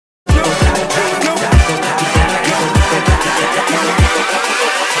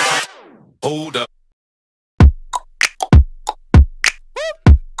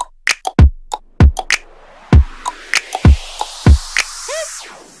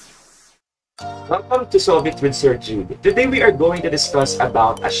Welcome to Solve It with Sir Jude. Today we are going to discuss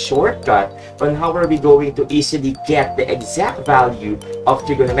about a shortcut on how are we going to easily get the exact value of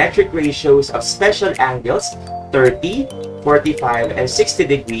trigonometric ratios of special angles, 30, 45, and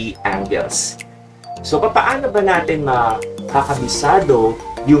 60-degree angles. So, paano ba natin makakabisado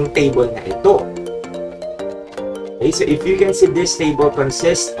yung table na ito? Okay, so if you can see, this table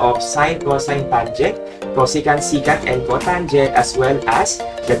consists of sine, cosine, tangent, cosecant, secant, and cotangent, as well as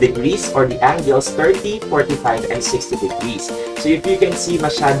the degrees or the angles 30, 45, and 60 degrees. So if you can see,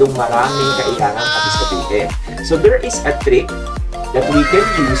 masyadong maraming kailangan kabisaduhin. So there is a trick that we can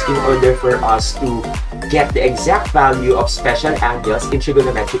use in order for us to get the exact value of special angles in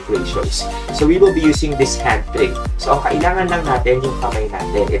trigonometric ratios. So we will be using this hand trick. So ang kailangan lang natin yung kamay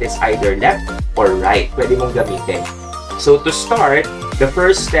natin. It is either left or right. Pwede mong gamitin. So to start, the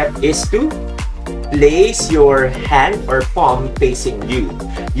first step is to place your hand or palm facing you.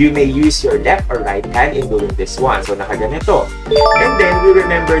 You may use your left or right hand in doing this one. So nakaganito. And then we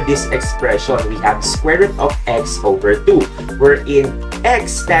remember this expression. We have square root of x over 2, wherein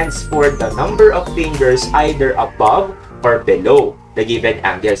x stands for the number of fingers either above or below the given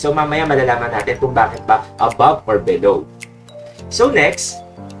angle. So mamaya malalaman natin kung bakit ba above or below. So next,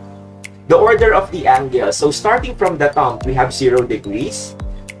 the order of the angle. So starting from the thumb, we have 0 degrees,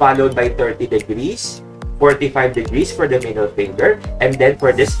 followed by 30 degrees, 45 degrees for the middle finger, and then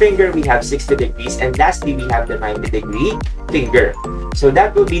for this finger, we have 60 degrees, and lastly, we have the 90-degree finger. So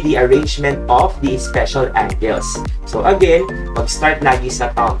that will be the arrangement of the special angles. So again, mag-start lagi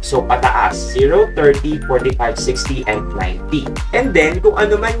sa thumb. So pataas, 0, 30, 45, 60, and 90. And then, kung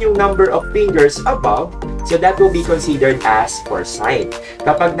ano man yung number of fingers above, so that will be considered as for sine.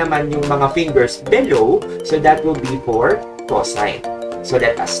 Kapag naman yung mga fingers below, so that will be for cosine. So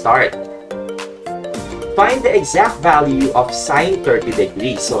let us start. Find the exact value of sine 30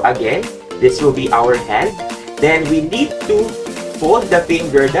 degrees. So again, this will be our hand. Then we need to fold the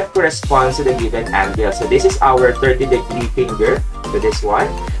finger that corresponds to the given angle. So this is our 30-degree finger. So this one.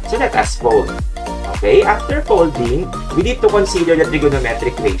 So let us fold. Okay, after folding, we need to consider the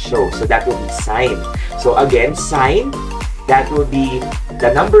trigonometric ratio. So that will be sine. So again, sine, that will be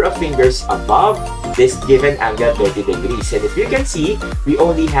the number of fingers above this given angle 30 degrees. And if you can see, we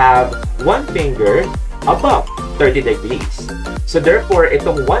only have one finger above 30 degrees. So therefore,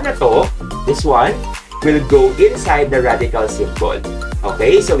 itong 1 na to, this one, will go inside the radical symbol.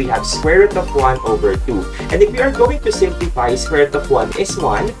 Okay, so we have square root of 1 over 2. And if we are going to simplify, square root of 1 is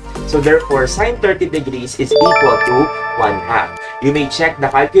 1. So therefore, sine 30 degrees is equal to 1/2. You may check the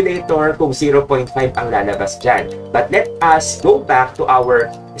calculator kung 0.5 ang lalabas dyan. But let us go back to our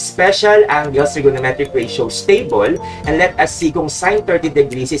special angles trigonometric ratios table and let us see kung sine 30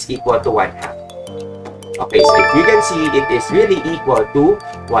 degrees is equal to 1/2. Okay, so if you can see, it is really equal to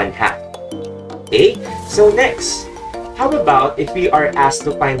 1/2. Okay, so next, how about if we are asked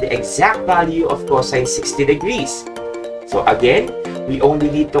to find the exact value of cosine 60 degrees? So again, we only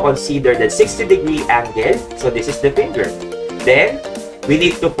need to consider the 60-degree angle. So this is the finger. Then, we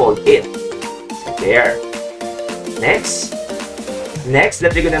need to fold it. There. Next, the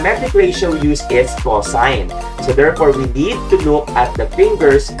trigonometric ratio used is cosine. So therefore, we need to look at the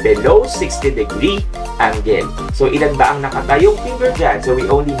fingers below 60-degree angle. So ilan ba ang nakatayong finger dyan? So we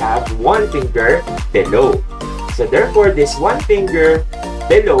only have one finger below. So therefore, this one finger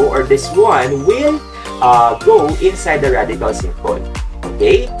below, or this one, will go inside the radical symbol.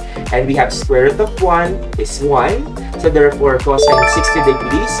 Okay? And we have square root of 1 is 1. So therefore, cosine 60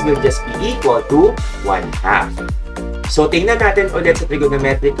 degrees will just be equal to 1/2. So tingnan natin ulit sa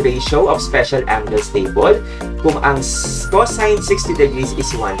trigonometric ratio of special angles table kung ang cosine 60 degrees is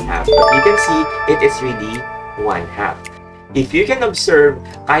 1/2. But you can see, it is really 1/2. If you can observe,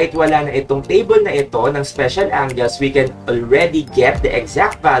 kahit wala na itong table na ito ng special angles, we can already get the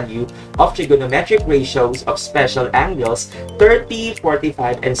exact value of trigonometric ratios of special angles 30,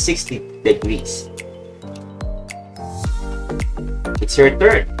 45, and 60 degrees. It's your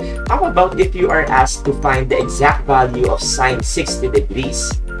turn. How about if you are asked to find the exact value of sine 60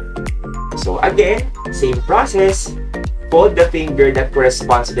 degrees? So again, same process. Fold the finger that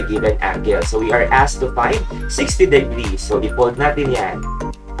corresponds to the given angle. So we are asked to find 60 degrees. So i-fold natin yan.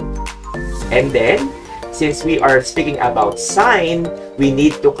 And then, since we are speaking about sine, we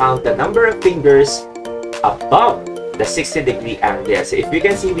need to count the number of fingers above the 60-degree angle. So if you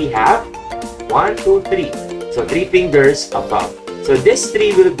can see, we have 1, 2, 3. So 3 fingers above. So this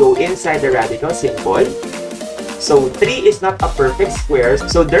 3 will go inside the radical symbol. So 3 is not a perfect square.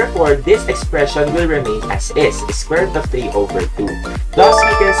 So therefore, this expression will remain as is, square root of 3 over 2. Thus,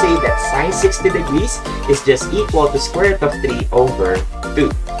 we can say that sine 60 degrees is just equal to square root of 3 over 2.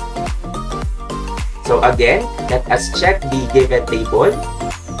 So again, let us check the given table.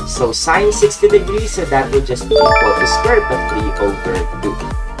 So sine 60 degrees, so that will just be equal to square root of 3 over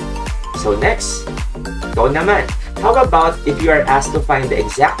 2. So next, go naman. How about if you are asked to find the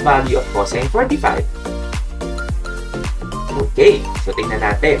exact value of cosine 45? Okay, so tingnan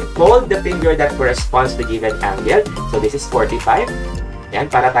natin. Fold the finger that corresponds to the given angle. So this is 45. Yan,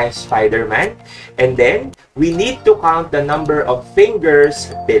 para tayong Spider-Man. And then, we need to count the number of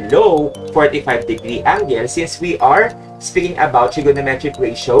fingers below 45 degree angle since we are speaking about trigonometric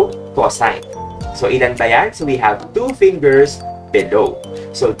ratio cosine. So ilan ba yan? So we have 2 fingers below.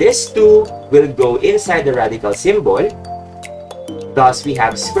 So this 2 will go inside the radical symbol. Thus, we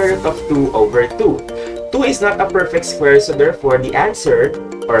have square root of 2 over 2. 2 is not a perfect square, so therefore the answer,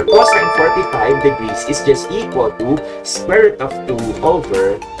 or cosine 45 degrees, is just equal to square root of 2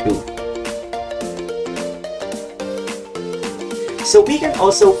 over 2. So we can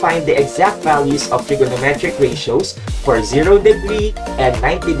also find the exact values of trigonometric ratios for 0 degree and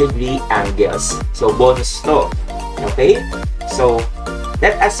 90 degree angles. So bonus to. Okay? So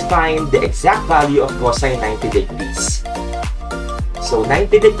let us find the exact value of cosine 90 degrees. So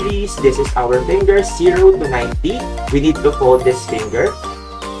 90 degrees, this is our finger, 0 to 90. We need to fold this finger.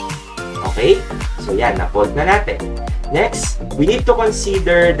 Okay? So yan, na-fold na natin. Next, we need to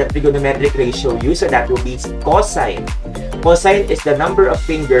consider the trigonometric ratio used, so that will be cosine. Cosine is the number of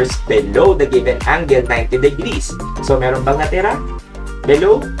fingers below the given angle, 90 degrees. So meron bang natira?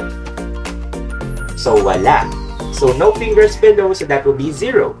 Below? So wala. So no fingers below, so that will be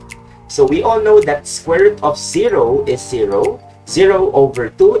 0. So we all know that square root of 0 is 0. 0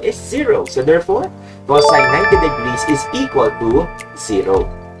 over 2 is 0. So therefore, cosine 90 degrees is equal to 0.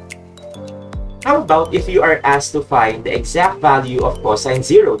 How about if you are asked to find the exact value of cosine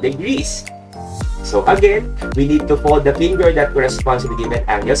 0 degrees? So again, we need to fold the finger that corresponds to the given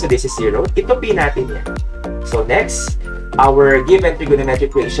angle. So this is 0. Itupi natin yan. So next, our given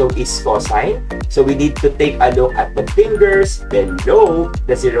trigonometric ratio is cosine. So we need to take a look at the fingers below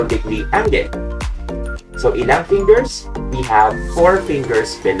the 0 degree angle. So ilang fingers? We have 4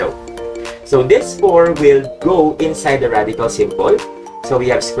 fingers below. So this 4 will go inside the radical symbol. So we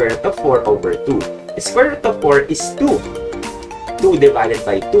have square root of 4 over 2. The square root of 4 is 2. 2 divided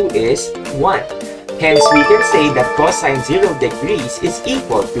by 2 is 1. Hence, we can say that cosine 0 degrees is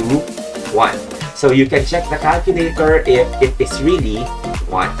equal to 1. So you can check the calculator if it is really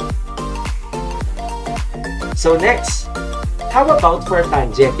 1. So next, how about for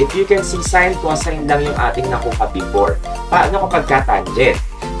tangent? If you can see, sine, cosine lang yung ating nakuha before. Paano kapag ka-tangent?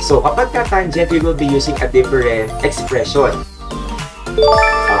 So kapag ka-tangent, we will be using a different expression.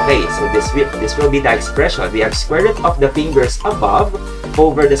 Okay, so this will be the expression. We have square root of the fingers above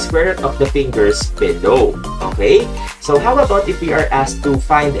over the square root of the fingers below. Okay? So how about if we are asked to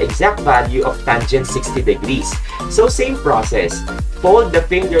find the exact value of tangent 60 degrees? So same process. Fold the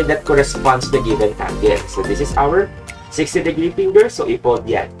finger that corresponds to the given angle. So this is our 60 degree finger, so i-fold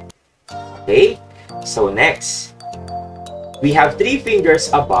yan. Okay? So next, we have 3 fingers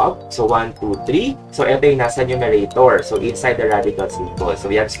above. So 1, 2, 3. So ito yung nasa numerator. So inside the radical symbol. So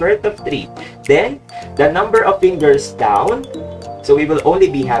we have square root of 3. Then, the number of fingers down. So we will only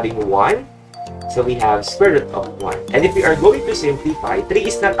be having 1. So we have square root of 1. And if we are going to simplify, 3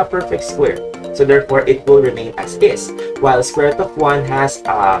 is not a perfect square. So therefore, it will remain as is. While square root of 1 has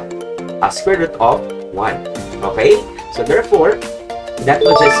a square root of 1. Okay? So therefore, that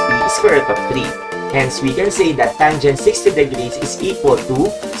will just be square root of 3. Hence, we can say that tangent 60 degrees is equal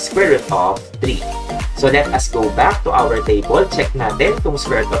to square root of 3. So let us go back to our table. Check natin kung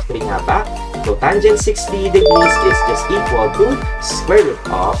square root of 3 nga ba. So tangent 60 degrees is just equal to square root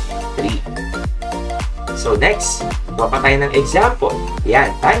of 3. So next, kuha pa tayo ng example.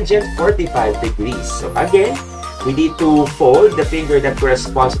 Yan, tangent 45 degrees. So again, we need to fold the finger that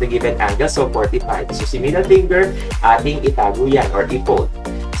corresponds to the given angle, so 45. So si middle finger, ating itago yan or i-fold.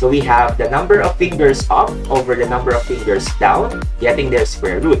 So we have the number of fingers up over the number of fingers down, getting their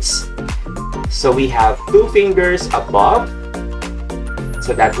square roots. So we have 2 fingers above,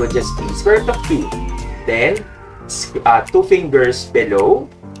 so that will just be square root of 2. Then, 2 fingers below,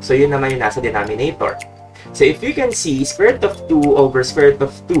 so yun naman yung nasa denominator. So if you can see, square root of 2 over square root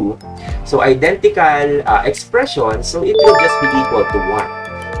of 2, so identical expression, so it will just be equal to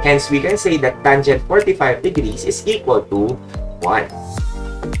 1. Hence, we can say that tangent 45 degrees is equal to 1.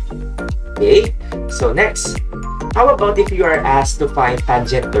 Okay? So next, how about if you are asked to find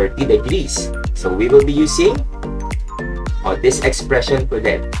tangent 30 degrees? So we will be using this expression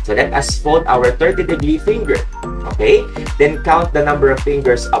ulit. So let us fold our 30 degree finger. Okay? Then count the number of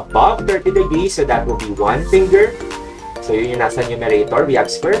fingers above 30 degrees. So that will be 1 finger. So yun yung nasa numerator. We have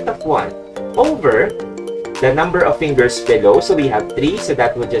square root of 1. over the number of fingers below. So we have 3, so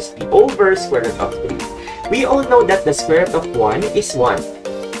that would just be over square root of 3. We all know that the square root of 1 is 1.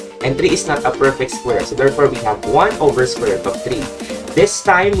 And 3 is not a perfect square. So therefore, we have 1 over square root of 3. This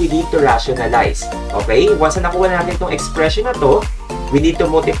time, we need to rationalize. Okay? Once na nakuha natin itong expression na to, we need to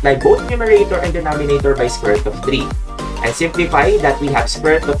multiply both numerator and denominator by square root of 3. And simplify that, we have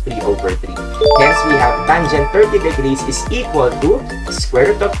square root of 3 over 3. Hence, we have tangent 30 degrees is equal to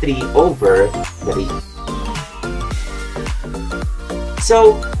square root of 3 over 3.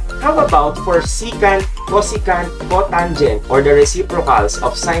 So, how about for secant, cosecant, cotangent, or the reciprocals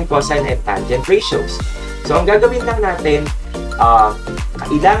of sine, cosine, and tangent ratios? So, ang gagawin lang natin,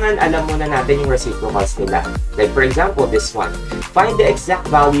 kailangan alam muna natin yung reciprocals nila. Like for example, this one. Find the exact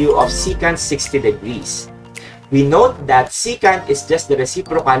value of secant 60 degrees. We note that secant is just the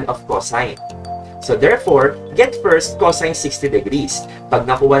reciprocal of cosine. So therefore, get first cosine 60 degrees. Pag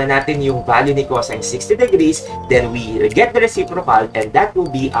nakuha na natin yung value ni cosine 60 degrees, then we get the reciprocal and that will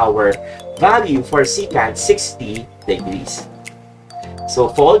be our value for secant 60 degrees.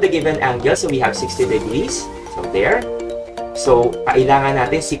 So fold the given angle. So we have 60 degrees. So there. So kailangan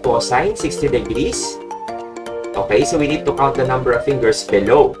natin si cosine 60 degrees. Okay, so we need to count the number of fingers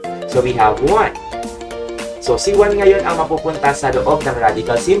below. So we have 1. So si 1 ngayon ang mapupunta sa loob ng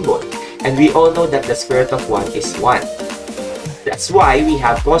radical symbol. And we all know that the square root of 1 is 1. That's why we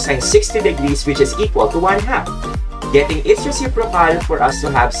have cosine 60 degrees, which is equal to 1/2. Getting its reciprocal for us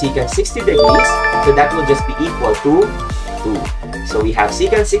to have secant 60 degrees, so that will just be equal to 2. So we have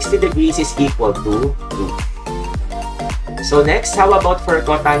secant 60 degrees is equal to 2. So next, how about for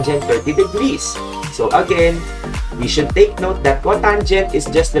cotangent 30 degrees? So again, we should take note that cotangent is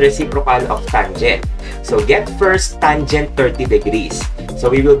just the reciprocal of tangent. So get first tangent 30 degrees. So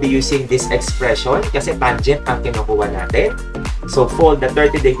we will be using this expression kasi tangent ang kinukuha natin. So fold the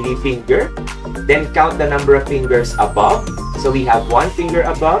 30-degree finger, then count the number of fingers above. So we have 1 finger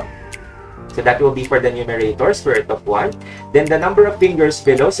above. So that will be for the numerator, square root of 1. Then the number of fingers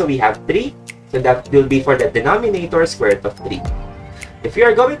below, so we have 3. So that will be for the denominator, square root of 3. If we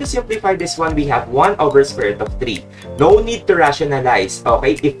are going to simplify this one, we have 1 over square root of 3. No need to rationalize.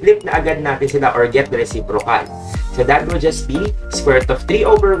 Okay, i-flip na agad natin sila or get the reciprocal. So that will just be square root of 3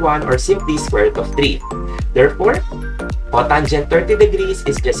 over 1 or simply square root of 3. Therefore, cotangent 30 degrees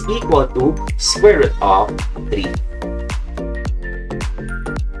is just equal to square root of 3.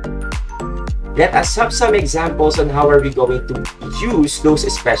 Let us have some examples on how are we going to use those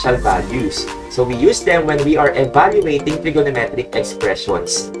special values. So we use them when we are evaluating trigonometric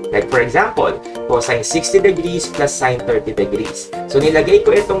expressions. Like for example, cosine 60 degrees plus sine 30 degrees. So nilagay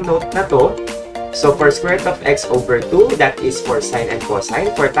ko itong note na to. So for square root of x over 2, that is for sine and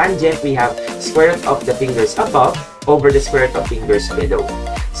cosine. For tangent, we have square root of the fingers above over the square root of fingers below.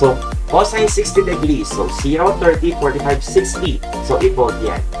 So cosine 60 degrees. So 0, 30, 45, 60. So equal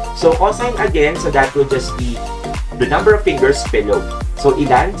yan. So cosine again, so that will just be the number of fingers below. So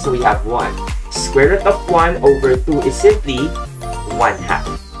ilan? So we have 1. Square root of 1 over 2 is simply 1/2.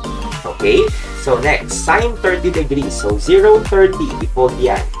 Okay? So next, sine 30 degrees. So 0, 30, equal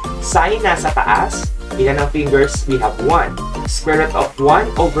yan. Sine nasa taas. Ilan ang fingers? We have 1. Square root of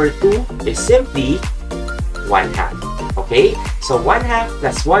 1 over 2 is simply 1/2. Okay? So 1/2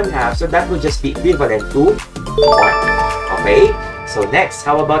 plus 1/2. So that will just be equivalent to 1. Okay? So next,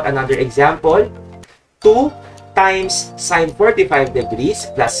 how about another example? 2 times sine 45 degrees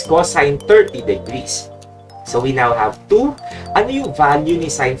plus cosine 30 degrees. So we now have 2. Ano yung value ni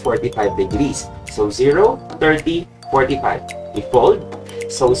sine 45 degrees? So 0, 30, 45. We fold.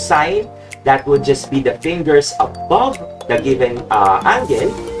 So sine, that would just be the fingers above the given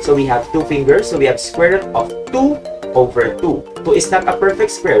angle. So we have 2 fingers. So we have square root of 2 over 2. 2 is not a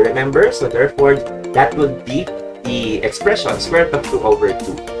perfect square, remember? So therefore, that would be the expression, square root of 2 over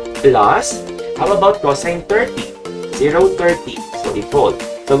 2. Plus, how about cosine 30? 0, 30. So we fold.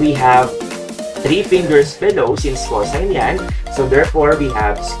 So we have 3 fingers below since cosine yan. So therefore, we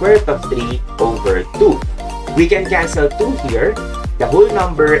have square root of 3 over 2. We can cancel 2 here, the whole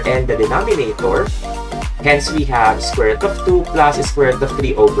number and the denominator. Hence, we have square root of 2 plus square root of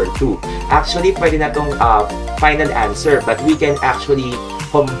 3 over 2. Actually, pwede na itong final answer, but we can actually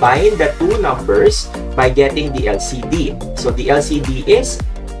combine the two numbers by getting the LCD. So the LCD is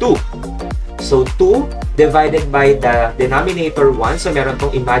 2. So 2 divided by the denominator 1. So meron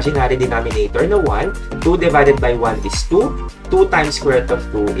tong imaginary denominator na 1. 2 divided by 1 is 2. 2 times square root of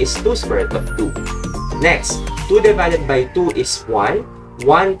 2 is 2 square root of 2. Next, 2 divided by 2 is 1.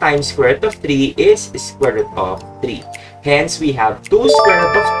 1 times square root of 3 is square root of 3. Hence, we have 2 square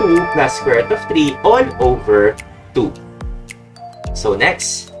root of 2 plus square root of 3 all over 2. So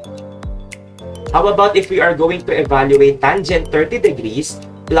next, How about if we are going to evaluate tangent 30 degrees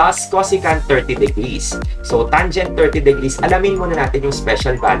plus cosecant 30 degrees? So, tangent 30 degrees, alamin muna natin yung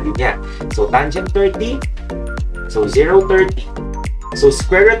special value niya. So, tangent 30, so 0, 30. So,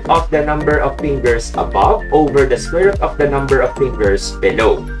 square root of the number of fingers above over the square root of the number of fingers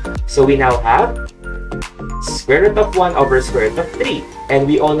below. So, we now have square root of 1 over square root of 3. And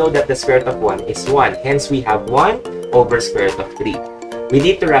we all know that the square root of 1 is 1. Hence, we have 1 over square root of 3. We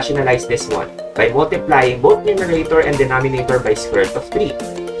need to rationalize this one by multiplying both numerator and denominator by square root of 3.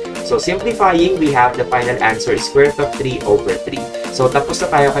 So, simplifying, we have the final answer, square root of 3 over 3. So, tapos na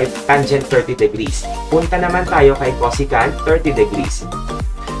tayo kay tangent 30 degrees. Punta naman tayo kay cosecant 30 degrees.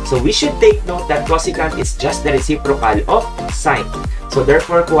 So, we should take note that cosecant is just the reciprocal of sine. So,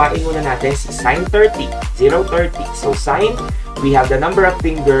 therefore, kuhain muna natin si sine 30, 0, 30. So, sine, we have the number of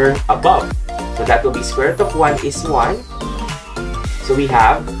finger above. So, that will be square root of 1 is 1. So, we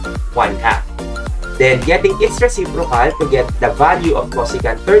have 1/2. Then, getting its reciprocal to get the value of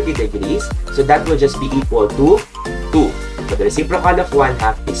cosecant 30 degrees, so that will just be equal to 2. So, the reciprocal of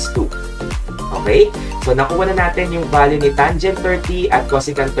 1/2 is 2. Okay? So, nakuha na natin yung value ni tangent 30 at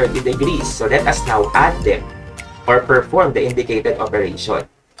cosecant 30 degrees. So, let us now add them or perform the indicated operation.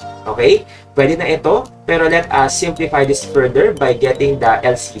 Okay? Pwede na ito, pero let us simplify this further by getting the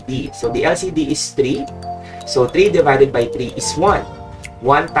LCD. So, the LCD is 3. So, 3 divided by 3 is 1.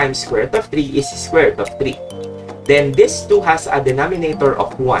 1 times square root of 3 is square root of 3. Then, this 2 has a denominator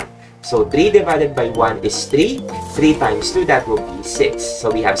of 1. So, 3 divided by 1 is 3. 3 times 2, that will be 6. So,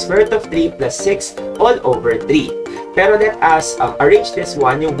 we have square root of 3 plus 6 all over 3. Pero let us arrange this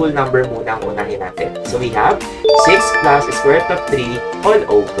one, yung whole number muna ang unahin natin. So, we have 6 plus square root of 3 all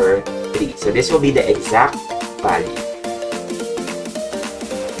over 3. So, this will be the exact value.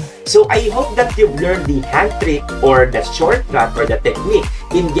 So, I hope that you've learned the hand trick or the shortcut or the technique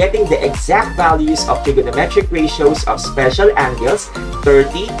in getting the exact values of trigonometric ratios of special angles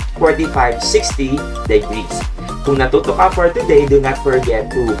 30, 45, 60 degrees. Kung natuto ka for today, do not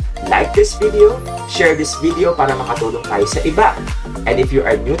forget to like this video, share this video para makatulong tayo sa iba. And if you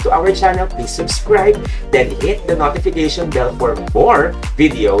are new to our channel, please subscribe, then hit the notification bell for more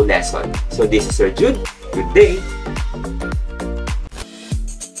video lessons. So, this is Sir Jude. Good day!